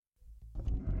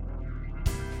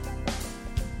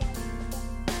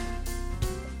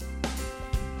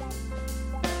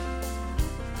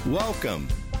Welcome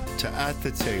to At the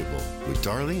Table with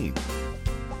Darlene.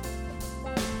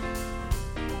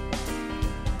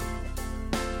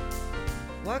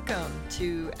 Welcome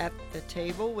to At the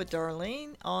Table with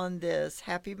Darlene on this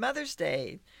Happy Mother's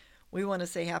Day. We want to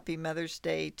say Happy Mother's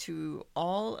Day to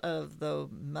all of the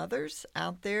mothers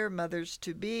out there, mothers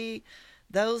to be,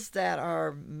 those that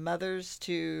are mothers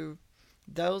to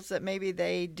those that maybe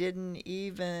they didn't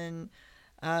even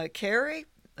carry,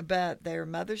 but they're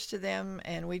mothers to them.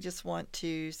 And we just want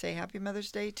to say Happy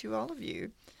Mother's Day to all of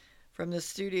you from the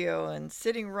studio. And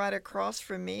sitting right across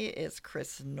from me is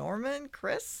Chris Norman.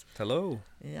 Chris? Hello.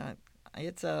 Yeah,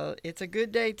 it's a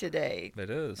good day today. It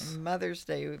is. Mother's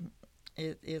Day.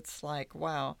 It's like,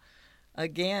 wow.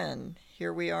 Again,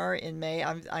 here we are in May.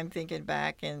 I'm thinking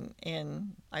back,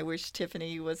 and I wish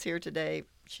Tiffany was here today.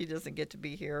 She doesn't get to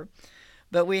be here.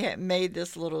 But we had made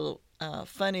this little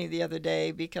funny the other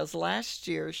day because last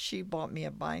year she bought me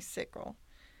a bicycle.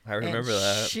 I remember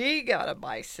that. She got a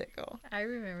bicycle. I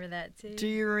remember that too. Do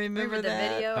you remember the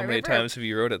that? video? How many times have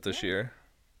you rode it this year?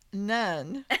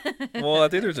 None. Well, I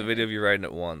think there's a video of you riding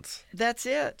it once. That's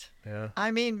it. Yeah.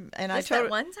 I mean, and Just I told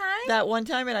that one time? That one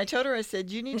time, and I told her, I said,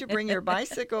 you need to bring your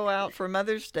bicycle out for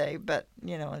Mother's Day, but,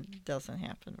 you know, it doesn't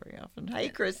happen very often. Hey,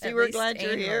 Christy, At we're least glad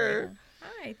you're annually. here.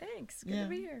 Hi, thanks. Good Yeah. to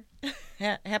be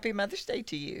here. Happy Mother's Day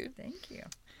to you. Thank you.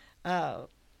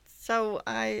 So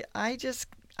I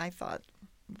thought,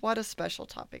 what a special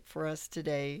topic for us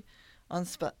today on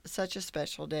such a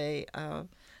special day.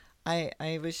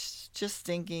 I was just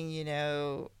thinking, you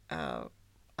know,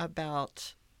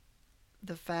 about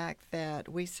the fact that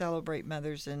we celebrate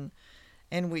mothers and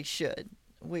we should.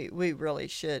 We really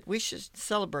should. We should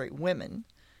celebrate women,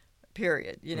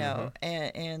 period, you know.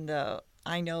 And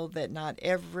I know that not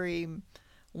every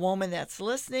woman that's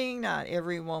listening, not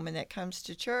every woman that comes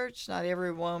to church, not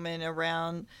every woman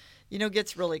around, you know,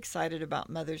 gets really excited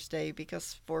about Mother's Day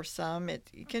because for some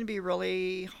it can be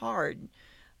really hard.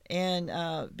 And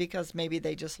because maybe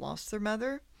they just lost their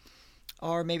mother,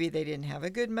 or maybe they didn't have a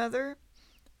good mother,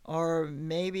 or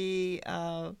maybe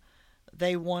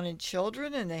they wanted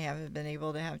children and they haven't been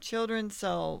able to have children.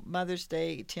 So Mother's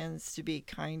Day tends to be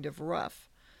kind of rough.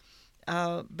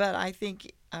 But I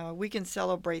think we can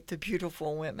celebrate the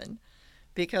beautiful women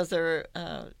because they're,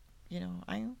 you know,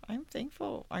 I'm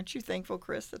thankful. Aren't you thankful,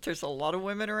 Chris, that there's a lot of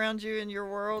women around you in your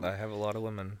world? I have a lot of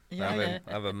women. Yeah.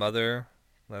 I have a mother.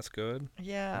 That's good.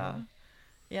 Yeah.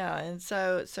 Yeah, and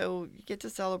so you get to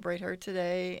celebrate her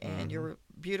today and your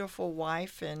beautiful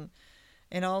wife and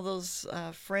all those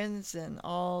friends and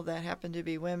all that happen to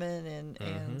be women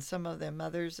and some of them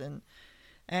mothers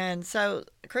and so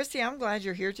Christy, I'm glad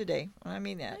you're here today. I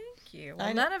mean that. Thank you.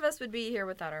 Well, none of us would be here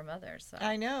without our mothers. So.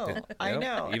 I know. Yep. I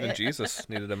know. Even Jesus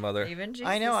needed a mother. Even Jesus.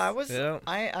 I know. I was Yeah.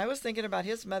 I was thinking about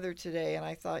his mother today and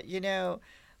I thought, you know,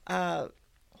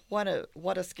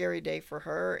 what a scary day for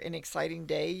her, an exciting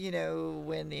day, you know,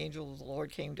 when the angel of the Lord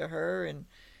came to her and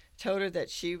told her that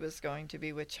she was going to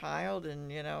be with child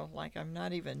and, you know, like, I'm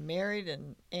not even married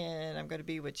and I'm going to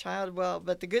be with child. Well,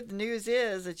 but the good news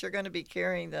is that you're going to be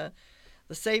carrying the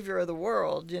Savior of the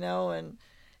world, you know,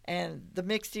 and the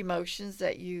mixed emotions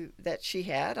that she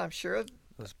had, I'm sure. It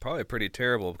was probably pretty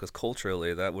terrible because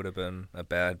culturally that would have been a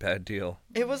bad deal.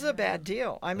 It was a bad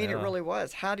deal. I mean, Yeah. It really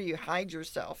was. How do you hide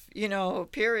yourself? You know,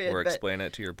 period. Or But explain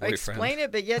it to your boyfriend. explain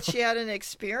it, but yet she had an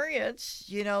experience,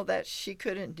 you know, that she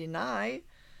couldn't deny.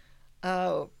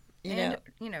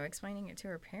 You know, explaining it to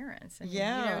her parents. And,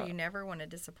 Yeah. You know, you never want to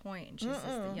disappoint. And she's just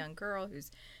a young girl who's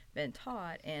been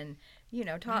taught and, you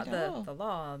know, taught the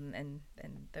law and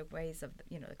the ways of,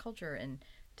 you know, the culture and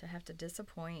to have to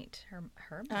disappoint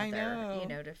her mother, I know. you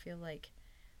know, to feel like,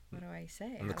 what do I say?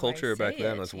 And the How do I culture back say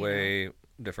then it, was you know? way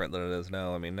different than it is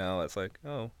now. I mean, now it's like,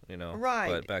 oh, you know. Right.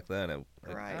 But back then it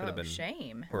Right. could have been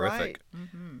Shame. horrific.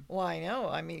 Well, I know.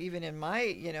 I mean, even in my,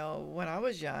 you know, when I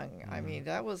was young, I mean,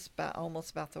 that was almost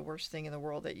about the worst thing in the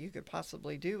world that you could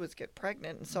possibly do was get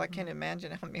pregnant. And so I can't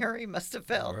imagine how Mary must have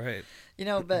felt. Right. You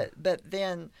know, but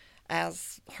then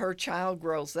as her child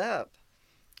grows up,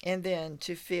 and then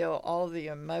to feel all the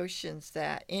emotions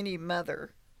that any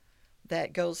mother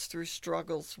that goes through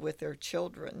struggles with their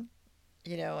children,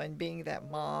 you know, and being that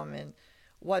mom, and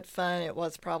what fun it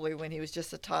was probably when he was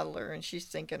just a toddler and she's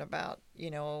thinking about, you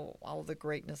know, all the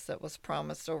greatness that was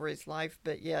promised over his life,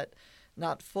 but yet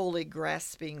not fully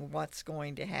grasping what's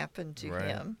going to happen to Right.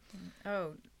 him.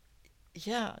 Oh,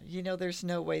 Yeah, you know, there's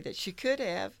no way that she could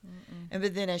have. And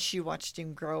but then as she watched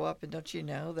him grow up, and don't you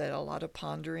know that a lot of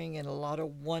pondering and a lot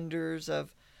of wonders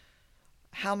of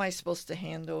how am I supposed to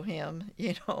handle him,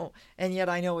 you know, and yet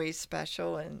I know he's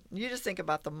special. And you just think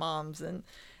about the moms and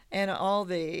all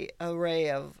the array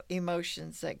of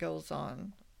emotions that goes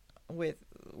on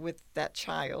with that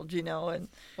child, and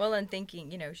well, and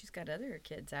thinking, she's got other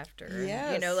kids after.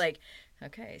 yes. And, like,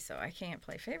 okay, so I can't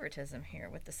play favoritism here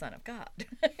with the Son of God.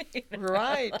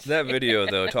 Right. That video,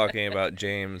 though, talking about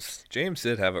James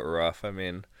did have it rough. I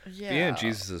mean, being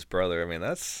Jesus' brother, I mean,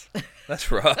 that's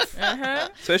rough. Uh-huh.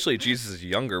 Especially Jesus'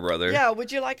 younger brother. Yeah,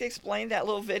 would you like to explain that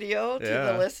little video to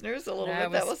the listeners a little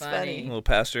bit? That was funny. Little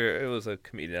pastor, it was a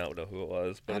comedian, I don't know who it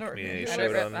was, but a comedian he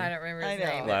showed on. I don't remember his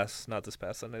name. Not this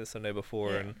past Sunday, the Sunday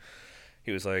before, and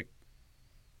he was like,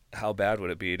 how bad would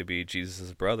it be to be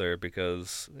Jesus' brother?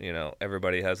 Because,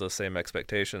 everybody has those same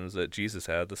expectations that Jesus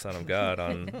had, the Son of God,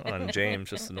 on James,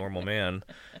 just a normal man,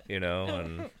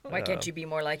 and... Why can't you be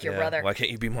more like your brother? Why can't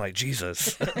you be more like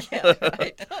Jesus? Yeah,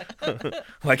 right.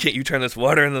 Why can't you turn this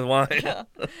water into wine? Yeah.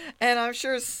 And I'm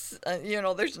sure,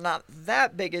 there's not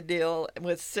that big a deal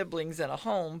with siblings in a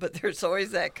home, but there's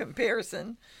always that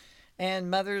comparison. And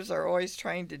mothers are always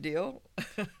trying to deal.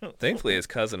 Thankfully, his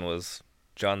cousin was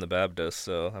John the Baptist,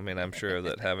 so, I mean, I'm sure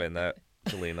that having that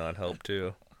to lean on helped,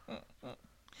 too.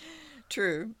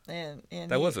 True. And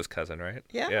that was his cousin, right?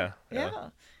 Yeah.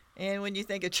 And when you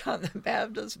think of John the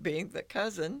Baptist being the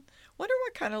cousin, wonder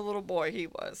what kind of little boy he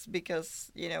was.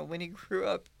 Because, when he grew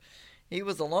up, he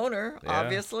was a loner,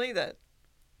 obviously,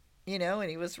 and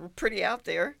he was pretty out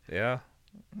there. Yeah.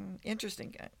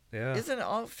 Interesting guy. Yeah. Isn't it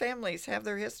all families have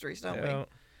their histories, don't we?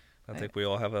 I think we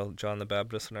all have a John the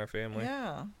Baptist in our family.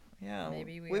 Yeah. Yeah.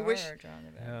 Maybe we are wish, John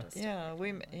the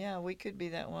Baptist. We could be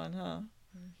that one, huh?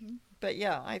 Mm-hmm. But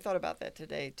I thought about that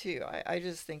today too. I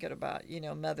just thinking about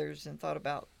mothers and thought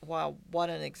about, wow, what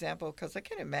an example, because I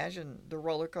can imagine the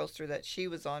roller coaster that she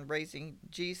was on raising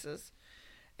Jesus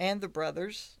and the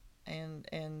brothers, and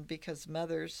because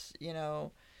mothers,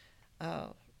 you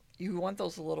want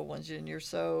those little ones and you're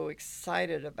so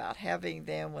excited about having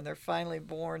them when they're finally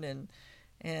born, and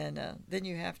then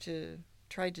you have to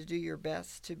try to do your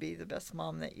best to be the best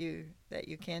mom that you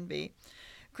can be.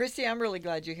 Christy, I'm really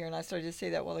glad you're here, and I started to say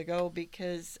that a while ago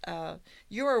because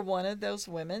you are one of those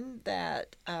women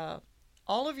that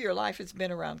all of your life has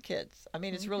been around kids. I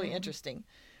mean, it's really interesting.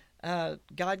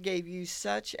 God gave you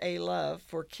such a love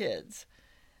for kids.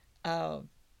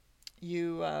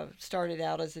 You started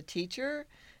out as a teacher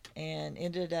and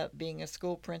ended up being a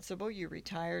school principal. You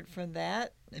retired from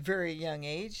that at a very young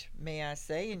age, may I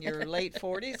say, in your late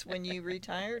 40s when you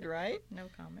retired, right? No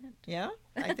comment. Yeah,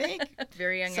 I think.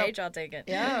 Very young age, I'll take it.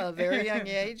 Yeah, a very young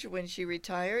age when she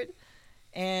retired.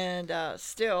 And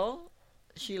still,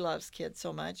 she loves kids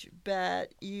so much,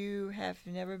 but you have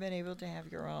never been able to have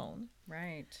your own.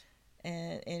 Right.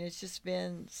 And it's just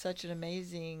been such an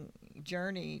amazing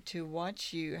journey to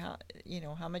watch you,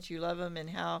 how much you love them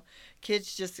and how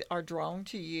kids just are drawn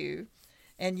to you.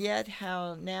 And yet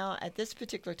how now at this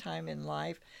particular time in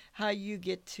life, how you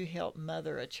get to help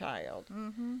mother a child.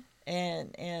 Mm-hmm.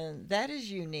 And that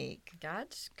is unique.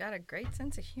 God's got a great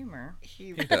sense of humor.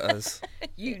 He does.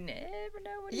 You never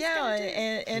know what he's going to do.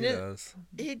 And he does.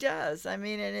 He does. I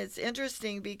mean, and it's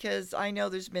interesting because I know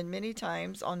there's been many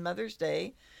times on Mother's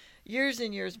Day, years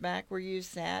and years back, where you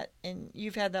sat and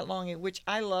you've had that longing, which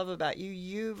I love about you.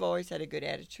 You've always had a good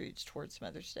attitude towards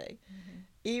Mother's Day,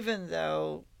 even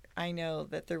though I know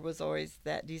that there was always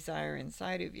that desire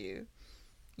inside of you.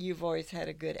 You've always had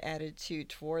a good attitude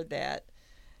toward that.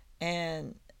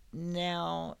 And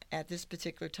now at this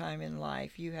particular time in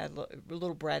life, you had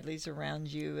little Bradleys around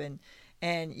you,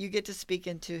 and you get to speak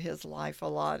into his life a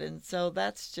lot. And so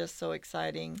that's just so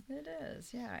exciting. It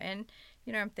is, yeah. And,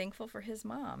 I'm thankful for his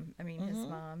mom. I mean, his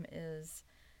mom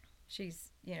she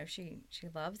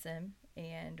loves him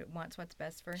and wants what's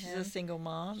best for him. She's a single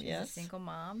mom, She's a single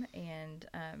mom. And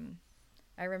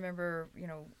I remember,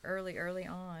 early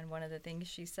on, one of the things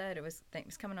she said, it was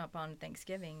coming up on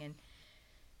Thanksgiving, and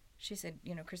she said,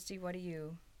 Christy,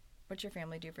 what's your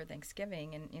family do for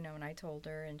Thanksgiving? And, and I told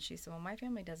her, and she said, well, my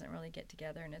family doesn't really get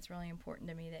together, and it's really important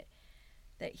to me that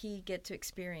he get to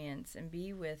experience and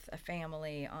be with a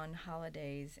family on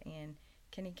holidays, and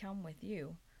can he come with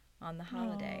you on the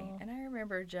holiday? Aww. And I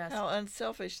remember just how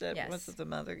unselfish that was of the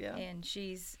mother, yeah. And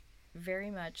she's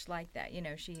very much like that.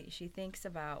 She thinks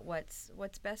about what's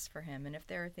best for him, and if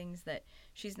there are things that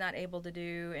she's not able to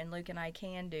do and Luke and I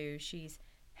can do, she's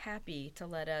happy to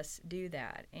let us do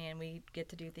that, and we get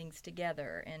to do things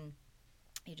together. And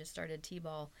he just started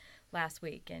t-ball last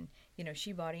week, and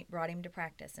she brought him to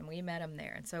practice, and we met him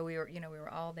there, and so we were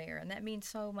all there, and that means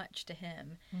so much to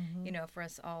him, for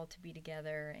us all to be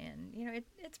together. And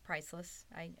it's priceless.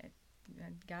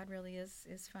 God really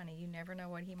is funny. You never know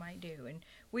what he might do, and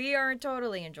we are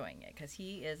totally enjoying it because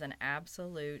he is an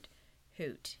absolute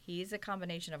hoot. He's a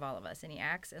combination of all of us, and he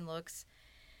acts and looks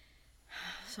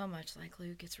so much like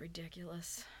Luke. It's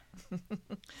ridiculous.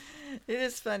 It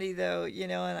is funny though,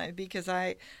 and because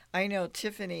I know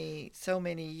Tiffany so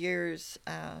many years.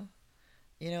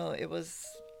 It was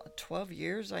 12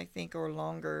 years, I think, or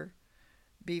longer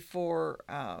before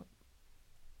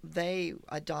they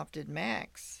adopted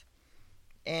Max,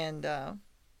 and I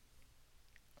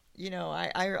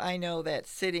know that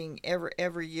sitting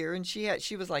every year, and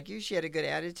she was like you, she had a good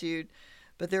attitude,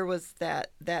 but there was that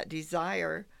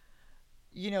desire,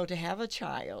 to have a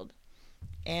child.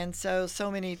 And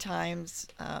so many times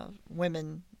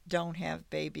women don't have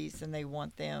babies and they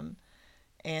want them,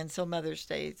 and so Mother's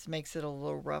Day makes it a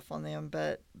little rough on them.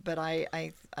 But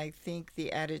I think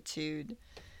the attitude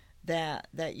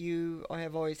that you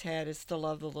have always had is to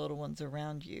love the little ones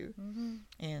around you,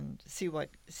 and see what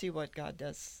God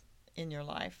does in your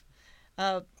life.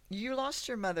 You lost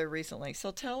your mother recently, so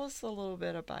tell us a little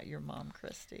bit about your mom,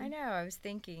 Christy. I know. I was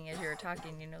thinking as you were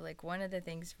talking, like one of the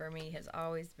things for me has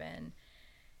always been,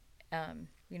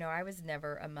 I was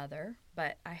never a mother,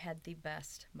 but I had the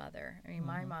best mother. I mean,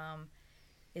 my mom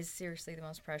is seriously the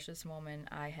most precious woman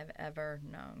I have ever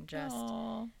known. Just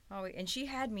always, and she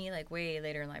had me like way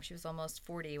later in life. She was almost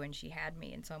 40 when she had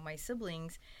me, and so my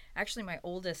siblings, actually my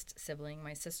oldest sibling,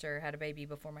 my sister, had a baby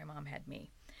before my mom had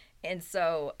me. And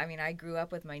so, I mean, I grew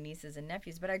up with my nieces and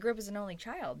nephews, but I grew up as an only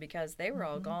child because they were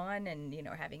all gone and,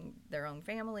 having their own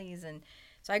families. And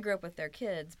so I grew up with their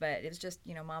kids, but it was just,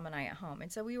 Mom and I at home.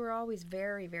 And so we were always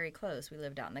very, very close. We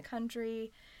lived out in the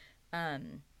country.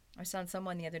 I saw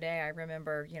someone the other day, I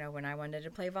remember, when I wanted to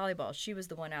play volleyball, she was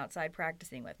the one outside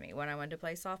practicing with me. When I wanted to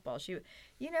play softball,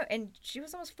 and she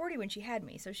was almost 40 when she had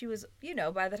me. So she was,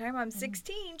 by the time I'm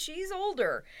 16, she's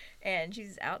older. And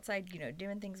she's outside,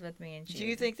 doing things with me. And Do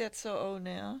you think that's so old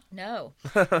now? No.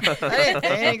 I didn't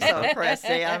think so,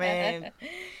 Christy. I mean,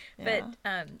 yeah.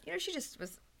 But,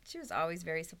 she was always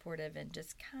very supportive and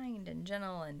just kind and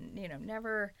gentle and,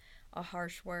 never a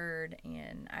harsh word.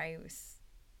 And I was,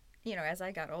 as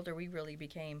I got older, we really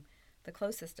became the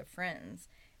closest of friends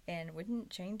and wouldn't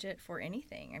change it for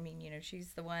anything. I mean,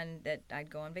 she's the one that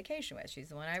I'd go on vacation with. She's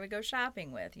the one I would go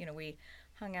shopping with. We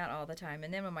hung out all the time.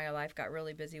 And then when my life got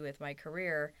really busy with my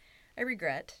career, I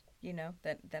regret,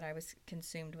 that I was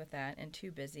consumed with that and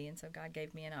too busy. And so God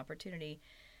gave me an opportunity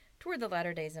toward the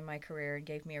latter days of my career and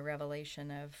gave me a revelation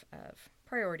of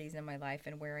priorities in my life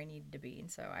and where I needed to be.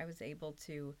 And so I was able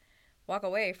to walk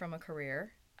away from a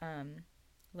career,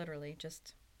 literally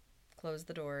just close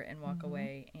the door and walk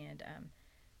away and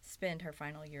spend her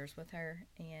final years with her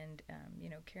and,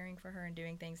 caring for her and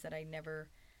doing things that I never,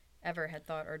 ever had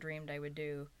thought or dreamed I would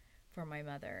do for my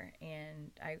mother. And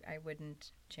I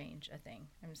wouldn't change a thing.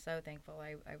 I'm so thankful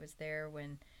I was there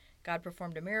when God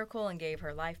performed a miracle and gave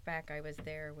her life back. I was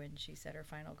there when she said her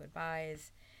final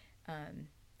goodbyes,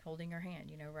 holding her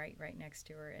hand, right next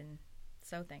to her, and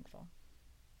so thankful.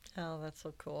 Oh, that's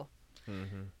so cool.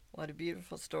 What a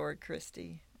beautiful story,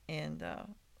 Christy. And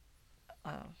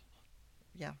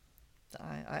yeah,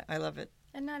 I love it.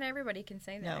 And not everybody can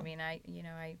say that. No. I mean, I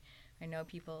know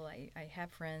people, I have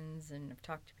friends and I've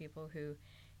talked to people who,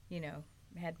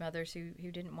 had mothers who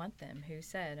didn't want them, who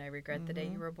said, I regret the day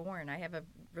you were born. I have a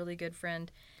really good friend.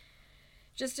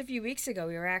 Just a few weeks ago,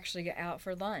 we were actually out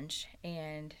for lunch,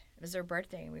 and it was her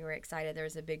birthday, and we were excited. There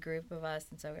was a big group of us,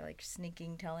 and so we were like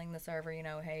sneaking, telling the server,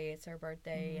 hey, it's her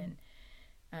birthday,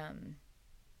 and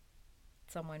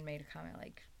someone made a comment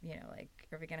like,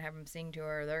 are we going to have them sing to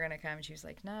her? They're going to come. And she was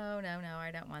like, no,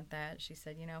 I don't want that. She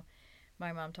said,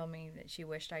 my mom told me that she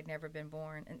wished I'd never been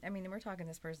born. And I mean, we're talking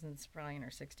this person's probably in her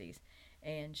 60s.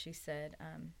 And she said,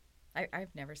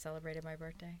 I've never celebrated my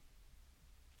birthday.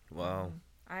 Wow.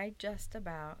 I just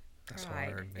about That's cried.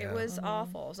 hard, yeah. It was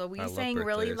awful. So we I love sang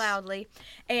really birthdays. loudly,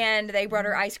 and they brought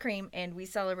her ice cream, and we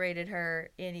celebrated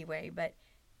her anyway. But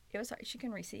it was hard. She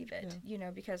can receive it,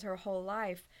 because her whole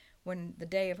life, when the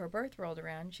day of her birth rolled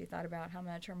around, she thought about how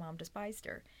much her mom despised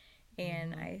her.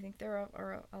 And I think there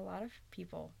are a lot of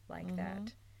people like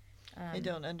that. They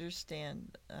don't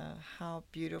understand how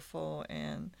beautiful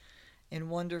and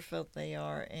wonderful they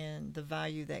are, and the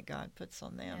value that God puts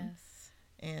on them. Yes.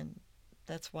 And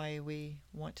that's why we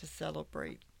want to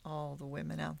celebrate all the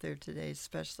women out there today,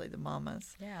 especially the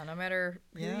mamas. Yeah, no matter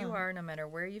who Yeah. you are, no matter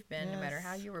where you've been, no matter Yes.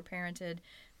 how you were parented,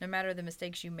 no matter the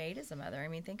mistakes you made as a mother. I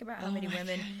mean, think about how many my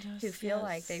women goodness, who feel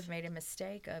like yes. they've made a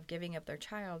mistake of giving up their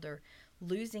child or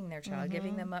losing their child,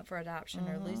 giving them up for adoption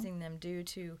or losing them due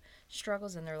to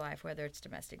struggles in their life, whether it's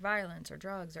domestic violence or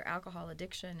drugs or alcohol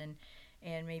addiction,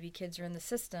 and maybe kids are in the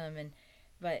system.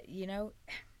 But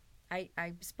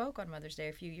I spoke on Mother's Day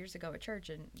a few years ago at church,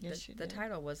 and Yes, you the did.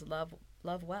 title was Love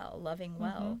Well, Loving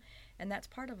Well. And that's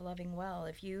part of loving well.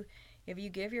 If you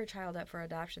give your child up for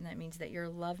adoption, that means that you're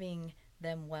loving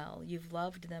them well. You've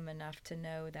loved them enough to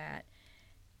know that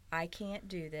I can't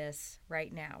do this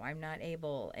right now. I'm not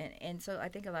able. And so I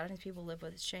think a lot of times people live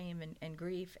with shame and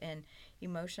grief and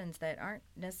emotions that aren't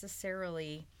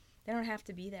necessarily, they don't have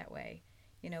to be that way.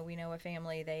 You know, we know a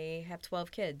family, they have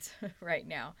 12 kids right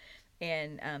now,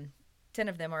 and 10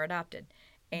 of them are adopted.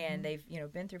 And they've,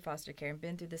 been through foster care and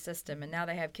been through the system, and now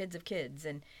they have kids of kids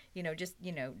and, just,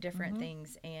 different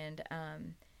things. And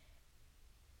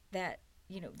that,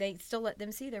 they still let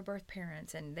them see their birth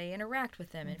parents, and they interact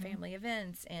with them in family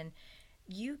events. And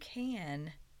you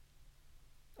can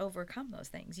overcome those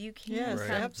things. You can come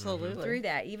absolutely through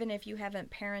that. Even if you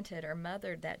haven't parented or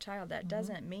mothered that child, that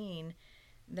doesn't mean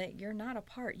that you're not a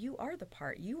part. You are the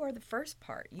part. You are the first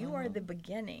part. You are the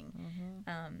beginning.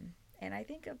 And I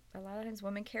think a lot of times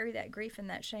women carry that grief and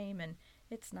that shame, and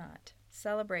it's not.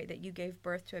 Celebrate that you gave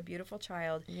birth to a beautiful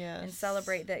child, and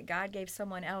celebrate that God gave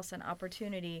someone else an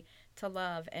opportunity to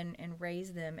love and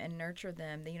raise them and nurture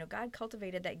them. God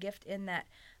cultivated that gift in that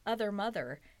other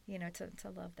mother, to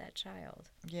love that child.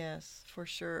 Yes, for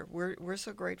sure. We're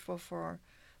so grateful for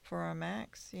our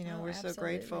Max. We're absolutely. so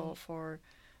grateful for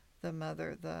the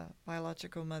mother, the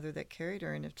biological mother that carried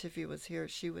her. And if Tiffy was here,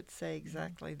 she would say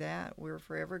exactly that. We're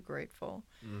forever grateful.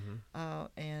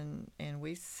 And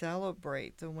we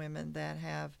celebrate the women that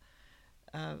have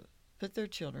put their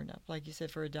children up, like you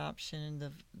said, for adoption,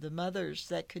 and the mothers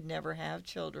that could never have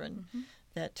children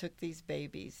that took these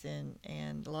babies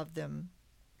and loved them.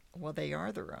 Well, they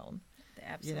are their own.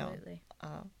 Absolutely.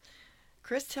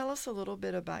 Chris, tell us a little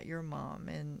bit about your mom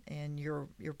and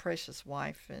your precious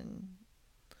wife. And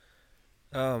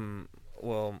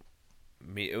well,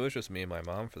 it was just me and my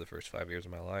mom for the first 5 years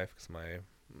of my life, because my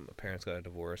parents got a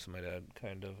divorce, and my dad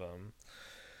kind of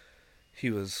he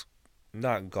was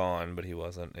not gone, but he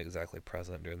wasn't exactly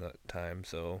present during that time.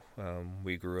 So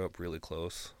we grew up really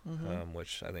close,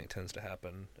 which I think tends to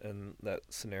happen in that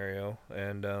scenario.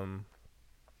 And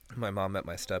my mom met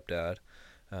my stepdad.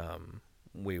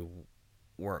 We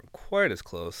weren't quite as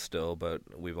close still, but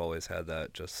we've always had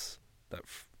that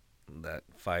that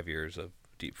 5 years of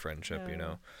deep friendship,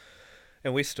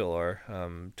 and we still are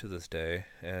to this day.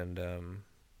 And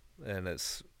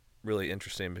it's really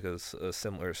interesting because a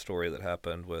similar story that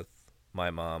happened with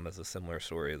my mom is a similar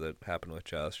story that happened with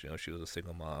Jess. She was a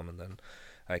single mom, and then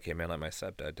I came in like my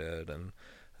stepdad did, and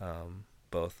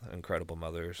both incredible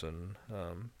mothers. And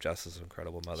Jess is an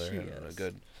incredible mother and a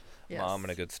good mom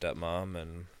and a good stepmom.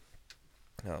 And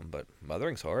but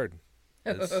mothering's hard.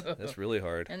 It's really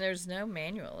hard. And there's no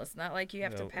manual. It's not like you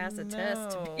have to pass a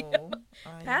test.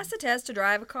 Pass a test to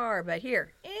drive a car, but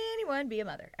here, anyone be a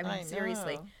mother. I mean,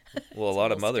 seriously. Well, a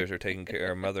lot of mothers are taking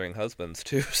care of mothering husbands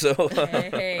too. So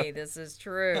hey, this is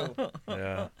true.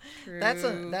 Yeah, true. That's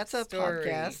a story.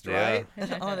 Podcast, right?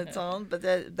 On its own, but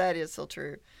that is so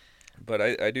true. But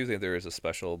I do think there is a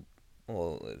special.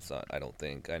 Well, it's not. I don't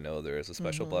think. I know there is a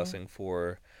special blessing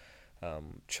for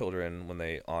children when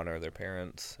they honor their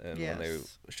parents, and when they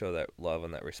show that love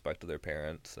and that respect to their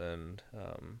parents. And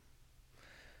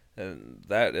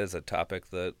that is a topic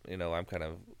that I'm kind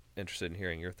of interested in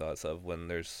hearing your thoughts of. When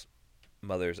there's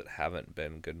mothers that haven't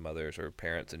been good mothers, or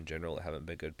parents in general that haven't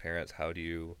been good parents, how do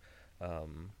you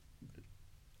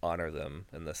honor them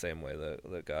in the same way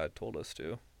that God told us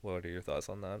to? What are your thoughts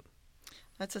on that?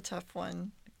 That's a tough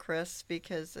one, Chris,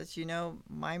 because as you know,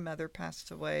 my mother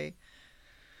passed away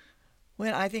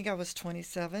when I think I was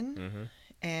 27,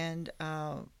 and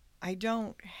I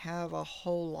don't have a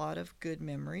whole lot of good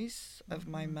memories of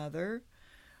my mother.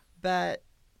 But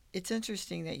it's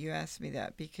interesting that you asked me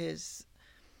that, because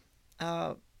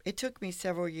it took me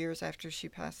several years after she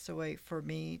passed away for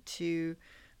me to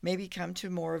maybe come to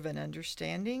more of an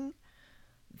understanding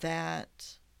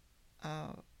that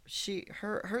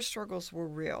her struggles were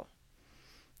real.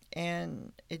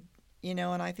 And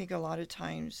and I think a lot of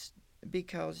times,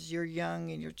 because you're young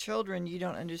and you're children, you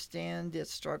don't understand the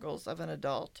struggles of an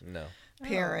adult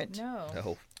parent.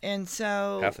 No. And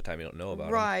so half the time you don't know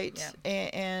about right. them. Yeah.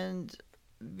 And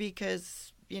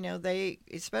because they,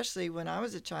 especially when I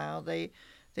was a child, they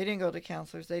didn't go to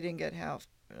counselors, they didn't get help,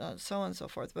 so on and so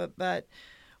forth. But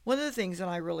one of the things that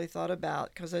I really thought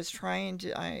about, because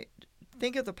I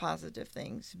think of the positive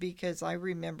things, because I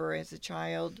remember as a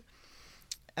child,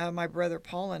 my brother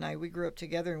Paul and I, we grew up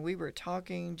together, and we were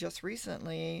talking just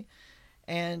recently,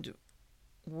 and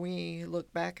we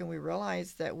look back and we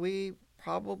realized that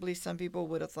some people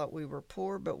would have thought we were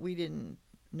poor, but we didn't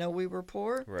know we were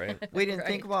poor. Right. We didn't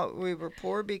think about we were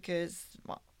poor because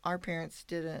our parents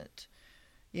didn't,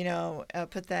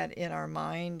 put that in our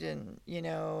mind, and,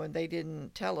 and they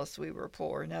didn't tell us we were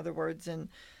poor. In other words, and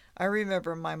I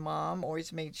remember my mom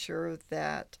always made sure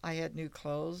that I had new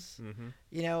clothes,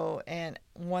 and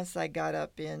once I got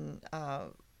up in 5th,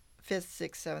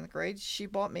 6th, 7th grade, she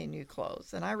bought me new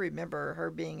clothes. And I remember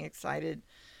her being excited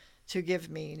to give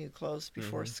me new clothes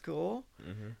before school.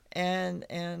 And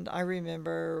I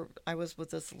remember I was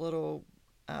with this little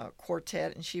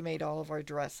quartet, and she made all of our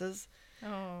dresses.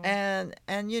 Oh. And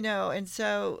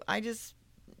so I just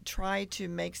try to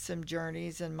make some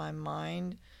journeys in my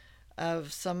mind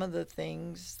of some of the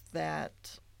things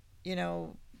that,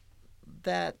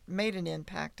 that made an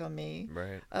impact on me,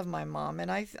 Right. of my mom.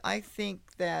 And I think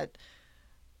that's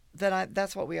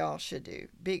what we all should do.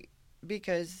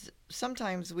 Because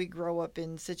sometimes we grow up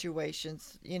in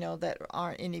situations, that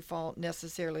aren't any fault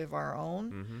necessarily of our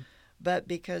own. But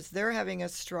because they're having a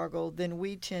struggle, then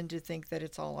we tend to think that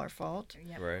it's all our fault.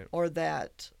 Yep. Right. Or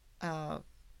that,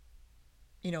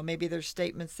 maybe there's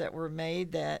statements that were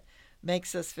made that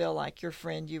makes us feel like your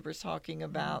friend you were talking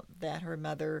about, that her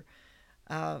mother,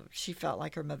 she felt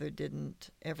like her mother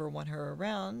didn't ever want her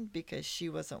around because she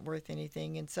wasn't worth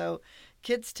anything. And so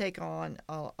kids take on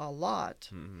a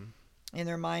lot in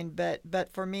their mind.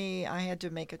 But for me, I had to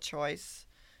make a choice.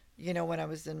 When I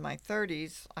was in my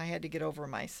 30s, I had to get over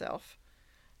myself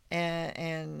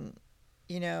and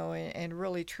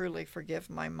really truly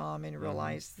forgive my mom and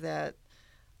realize that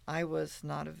I was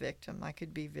not a victim. I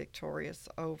could be victorious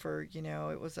over,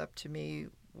 it was up to me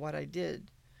what I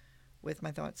did with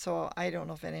my thoughts. So I don't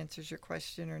know if that answers your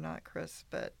question or not, Chris,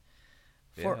 but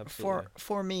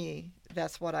for me,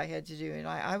 that's what I had to do. And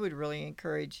I would really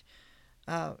encourage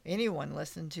anyone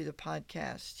listen to the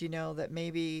podcast, that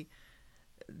maybe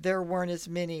there weren't as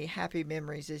many happy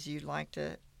memories as you'd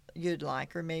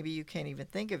like, or maybe you can't even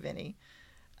think of any.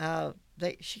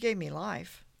 She gave me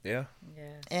life. Yeah.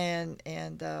 Yes.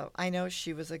 And I know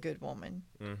she was a good woman.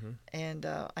 And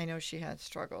I know she had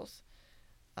struggles.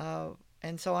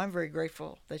 And so I'm very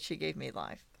grateful that she gave me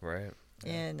life. Right.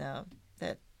 Yeah. And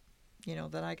that,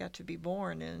 that I got to be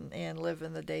born and live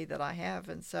in the day that I have.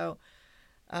 And so,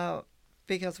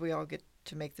 because we all get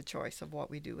to make the choice of what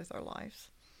we do with our lives.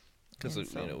 Because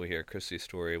we hear Christy's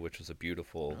story, which was a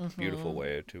beautiful, beautiful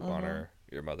way to honor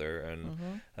your mother,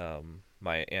 and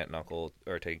my aunt and uncle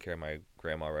are taking care of my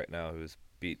grandma right now, who's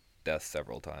beat death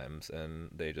several times, and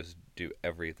they just do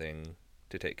everything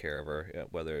to take care of her,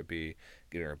 whether it be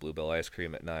getting her Bluebell ice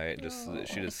cream at night,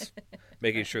 she just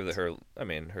making sure that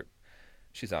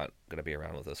she's not going to be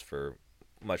around with us for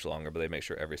much longer, but they make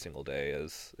sure every single day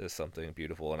is something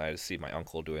beautiful, and I just see my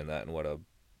uncle doing that, and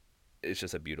it's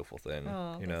just a beautiful thing,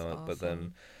 that's awesome. But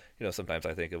then, sometimes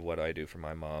I think of what I do for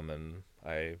my mom, and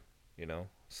I,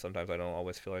 sometimes I don't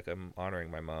always feel like I'm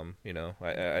honoring my mom.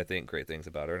 I think great things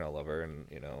about her, and I love her, and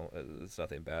it's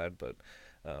nothing bad. But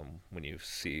when you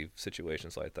see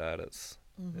situations like that, it's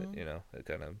it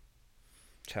kind of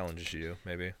challenges you,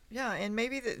 maybe. Yeah, and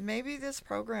maybe this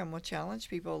program will challenge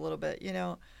people a little bit.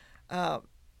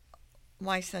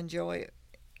 My son Joey,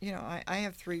 I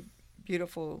have 3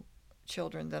 beautiful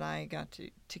children that I got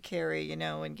to carry,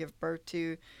 and give birth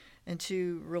to, and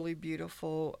 2 really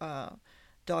beautiful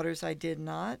daughters I did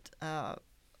not,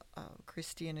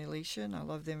 Christy and Alicia, and I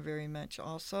love them very much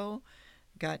also.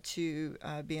 Got to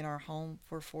be in our home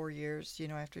for 4 years,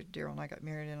 after Daryl and I got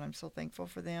married, and I'm so thankful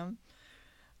for them.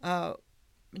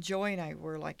 Joy and I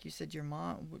were, like you said, your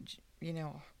mom,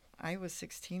 I was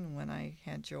 16 when I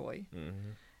had Joy.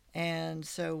 And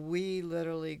so we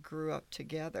literally grew up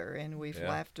together, and we've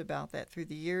laughed about that through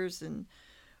the years.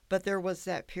 But there was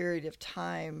that period of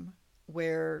time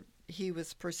where he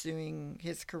was pursuing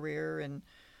his career and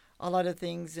a lot of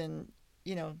things, and,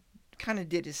 kind of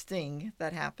did his thing.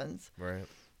 That happens. Right.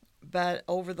 But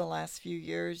over the last few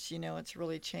years, it's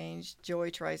really changed.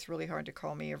 Joey tries really hard to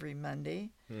call me every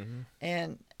Monday.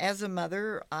 And as a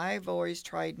mother, I've always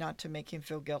tried not to make him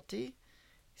feel guilty.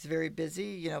 He's very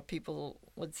busy. People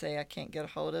would say I can't get a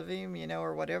hold of him,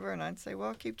 or whatever. And I'd say,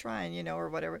 well, keep trying, or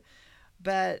whatever.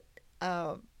 But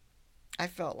I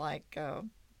felt like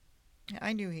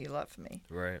I knew he loved me.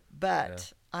 Right.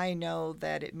 But I know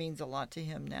that it means a lot to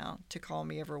him now to call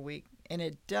me every week. And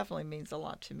it definitely means a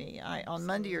lot to me. On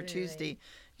Monday or Tuesday,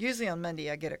 usually on Monday,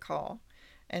 I get a call.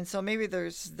 And so maybe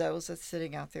there's those that's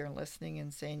sitting out there and listening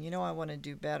and saying, I want to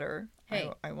do better. Hey,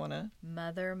 I want to.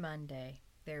 Mother Monday.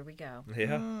 There we go.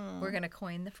 Yeah. We're going to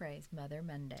coin the phrase Mother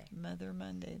Monday. Mother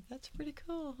Monday. That's pretty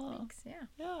cool, huh? Thanks, yeah.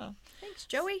 Yeah. Thanks,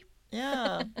 Joey.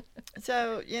 Yeah.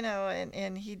 So,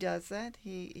 and he does that.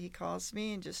 He calls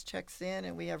me and just checks in,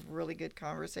 and we have really good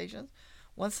conversations.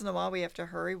 Once in a while, we have to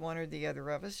hurry, one or the other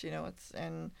of us,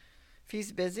 and if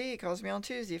he's busy, he calls me on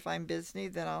Tuesday. If I'm busy,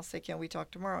 then I'll say, can we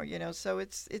talk tomorrow? So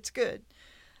it's good.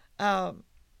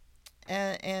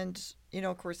 and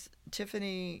of course,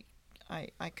 Tiffany,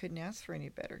 I couldn't ask for any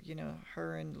better.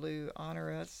 Her and Lou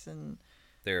honor us, and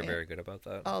They're very good about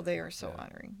that. oh, they are so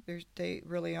honoring. They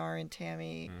really are. And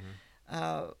Tammy,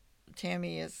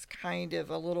 Tammy is kind of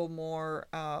a little more.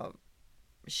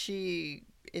 She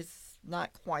is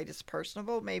not quite as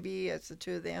personable, maybe, as the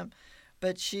two of them,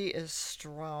 but she is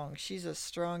strong. She's a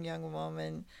strong young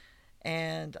woman,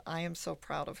 and I am so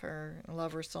proud of her and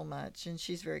love her so much. And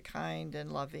she's very kind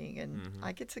and loving, and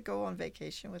I get to go on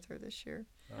vacation with her this year.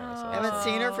 I haven't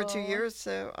seen her for 2 years,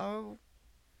 so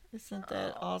isn't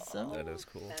that awesome? That is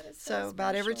cool. That is So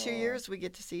about every 2 years we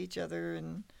get to see each other,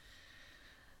 and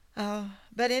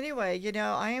but anyway,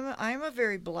 I'm a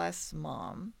very blessed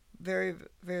mom, very,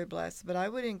 very blessed. But I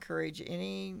would encourage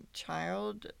any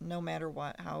child, no matter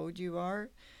how old you are,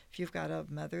 if you've got a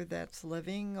mother that's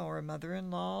living, or a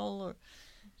mother-in-law, or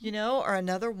or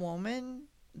another woman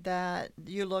that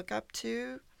you look up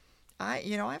to. I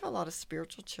have a lot of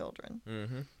spiritual children.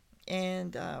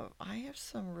 And I have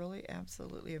some really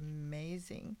absolutely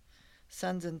amazing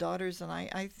sons and daughters. And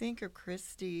I think of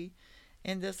Christy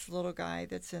and this little guy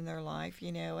that's in their life,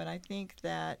 and I think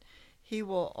that he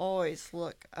will always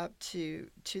look up to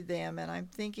them. And I'm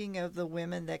thinking of the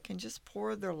women that can just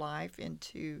pour their life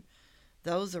into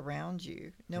those around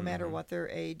you, no matter what their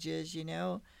age is,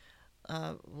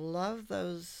 love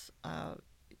those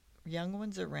young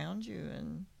ones around you,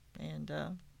 and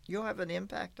you'll have an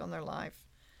impact on their life.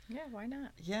 Yeah, why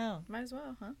not? Yeah. Might as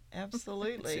well, huh?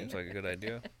 Absolutely. Seems like a good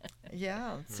idea.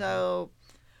 Yeah. So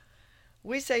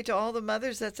we say to all the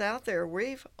mothers that's out there,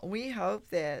 we hope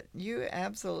that you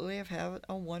absolutely have had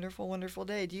a wonderful, wonderful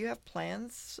day. Do you have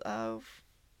plans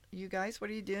you guys? What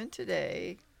are you doing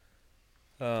today?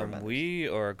 We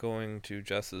are going to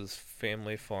Jess's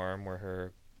family farm where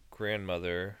her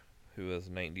grandmother, who is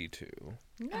 92.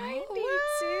 92.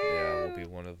 Yeah, will be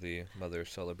one of the mothers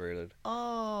celebrated.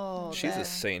 Oh, she's a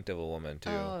saint of a woman too.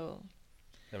 Oh,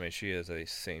 I mean, she is a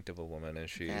saint of a woman, and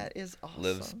she that is awesome.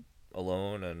 lives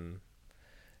alone, and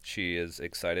she is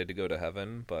excited to go to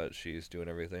heaven, but she's doing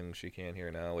everything she can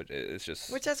here now. It's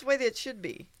just which that's the way that it should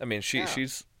be. I mean, she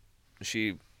is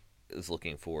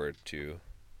looking forward to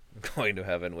going to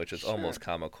heaven, which is almost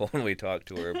comical when we talk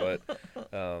to her, but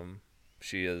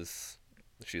she's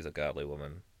a godly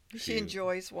woman. She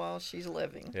enjoys while she's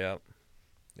living. Yeah,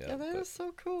 that is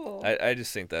so cool. I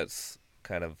just think that's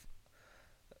kind of,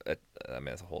 I mean,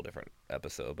 it's a whole different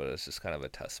episode, but it's just kind of a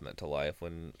testament to life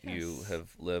when you have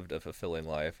lived a fulfilling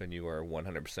life and you are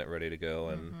 100% ready to go,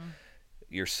 and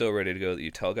you're so ready to go that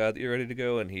you tell God that you're ready to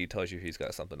go, and He tells you He's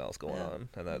got something else going on,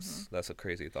 and that's a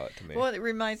crazy thought to me. Well, it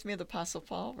reminds me of the Apostle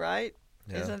Paul, right?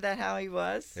 Yeah. Isn't that how he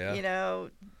was? Yeah.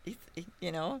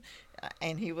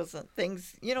 And he wasn't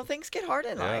things get hard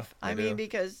in life. I mean,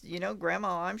 because,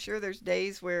 Grandma, I'm sure there's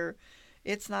days where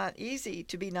it's not easy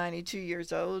to be 92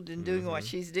 years old and doing what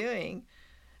she's doing.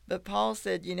 But Paul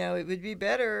said, it would be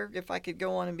better if I could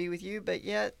go on and be with you, but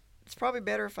yet it's probably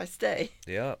better if I stay.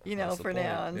 Yeah. For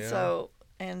now.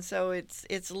 And so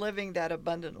it's living that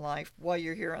abundant life while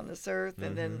you're here on this earth,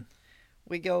 and then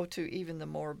we go to even the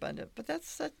more abundant. But that's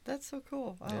so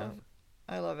cool.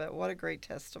 I love it. What a great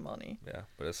testimony. Yeah,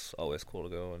 but it's always cool to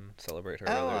go and celebrate her,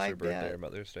 whether it's her birthday or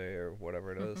Mother's Day or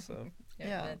whatever it is. So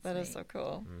that is so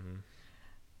cool.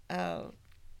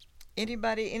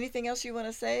 Anything else you want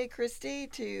to say, Christy,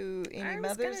 to any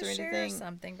mothers or anything? I was going to share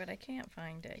something, but I can't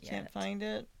find it yet. Can't find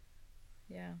it?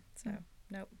 Yeah, so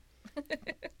nope.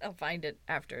 I'll find it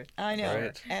after. I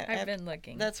know. Right. I've been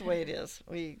looking. That's the way it is.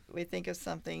 We think of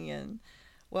something, and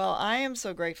well, I am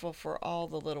so grateful for all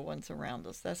the little ones around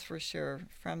us. That's for sure.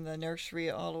 From the nursery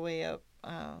all the way up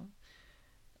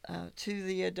to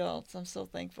the adults. I'm so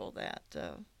thankful that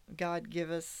God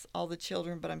give us all the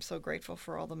children, but I'm so grateful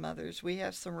for all the mothers. We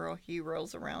have some real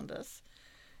heroes around us,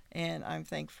 and I'm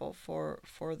thankful for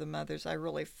the mothers. I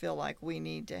really feel like we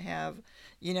need to have,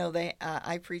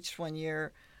 I preached one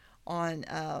year on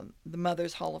the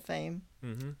Mothers Hall of Fame,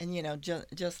 and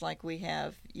just like we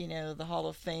have the Hall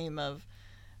of Fame of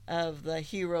the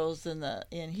heroes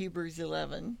in Hebrews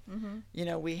 11,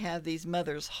 we have these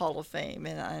Mothers Hall of Fame,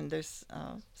 and there's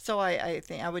so I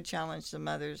think I would challenge the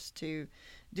mothers to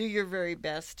do your very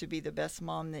best to be the best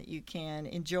mom that you can.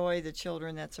 Enjoy the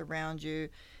children that's around you.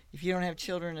 If you don't have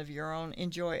children of your own,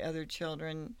 enjoy other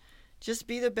children. Just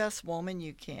be the best woman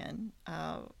you can,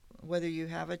 whether you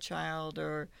have a child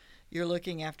or you're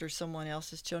looking after someone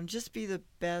else's children. Just be the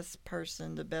best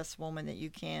person, the best woman that you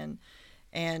can,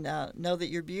 and know that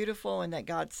you're beautiful and that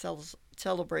God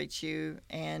celebrates you.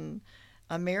 And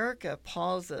America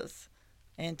pauses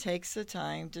and takes the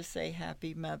time to say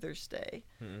Happy Mother's Day.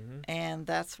 Mm-hmm. And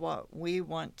that's what we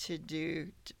want to do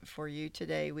for you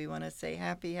today. We want to say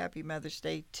Happy Mother's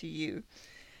Day to you.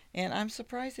 And I'm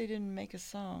surprised they didn't make a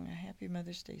song, a Happy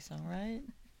Mother's Day song, right?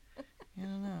 I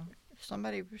don't know.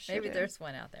 Somebody should. Maybe there's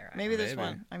one out there. Maybe there's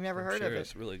one. I've never heard of it.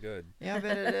 It's really good. Yeah, I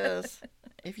bet it is.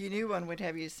 If you knew one, we'd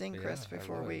have you sing, Chris,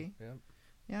 before we. Yep.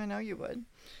 Yeah, I know you would.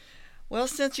 Well,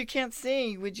 since you can't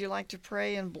sing, would you like to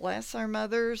pray and bless our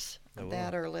mothers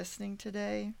that are listening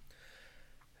today?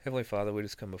 Heavenly Father, we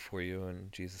just come before you in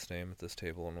Jesus' name at this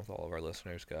table and with all of our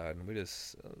listeners, God. And we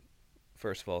just,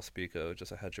 first of all, speak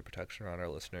just a hedge of protection around our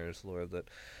listeners, Lord, that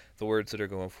the words that are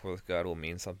going forth, God, will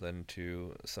mean something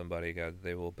to somebody, God.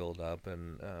 They will build up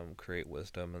and create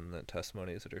wisdom, and the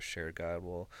testimonies that are shared, God,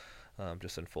 will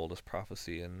just unfold as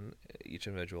prophecy in each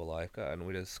individual life, God. And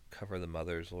we just cover the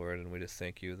mothers, Lord, and we just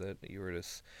thank you that you were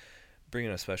just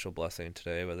bringing a special blessing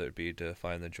today, whether it be to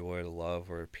find the joy, the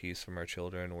love, or peace from our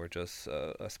children, or just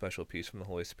a special peace from the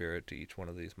Holy Spirit to each one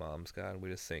of these moms, God. And we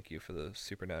just thank you for the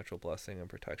supernatural blessing and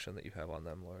protection that you have on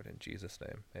them, Lord. In Jesus'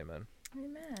 name, amen.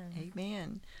 Amen.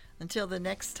 Amen. Until the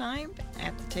next time,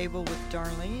 at the table with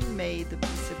Darlene, may the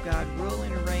peace of God rule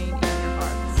and reign in your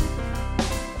hearts.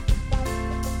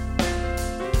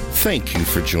 Thank you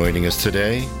for joining us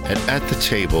today at the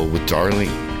Table with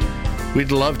Darlene.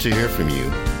 We'd love to hear from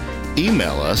you.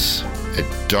 Email us at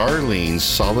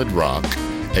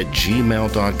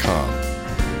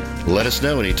darlenesolidrock@gmail.com. Let us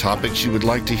know any topics you would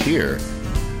like to hear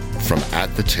from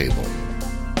At the Table.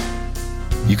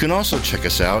 You can also check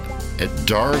us out at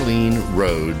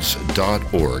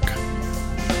darleneroads.org.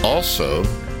 Also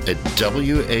at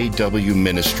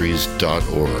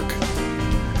wawministries.org.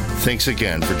 Thanks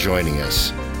again for joining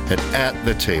us at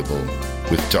the Table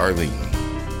with Darlene.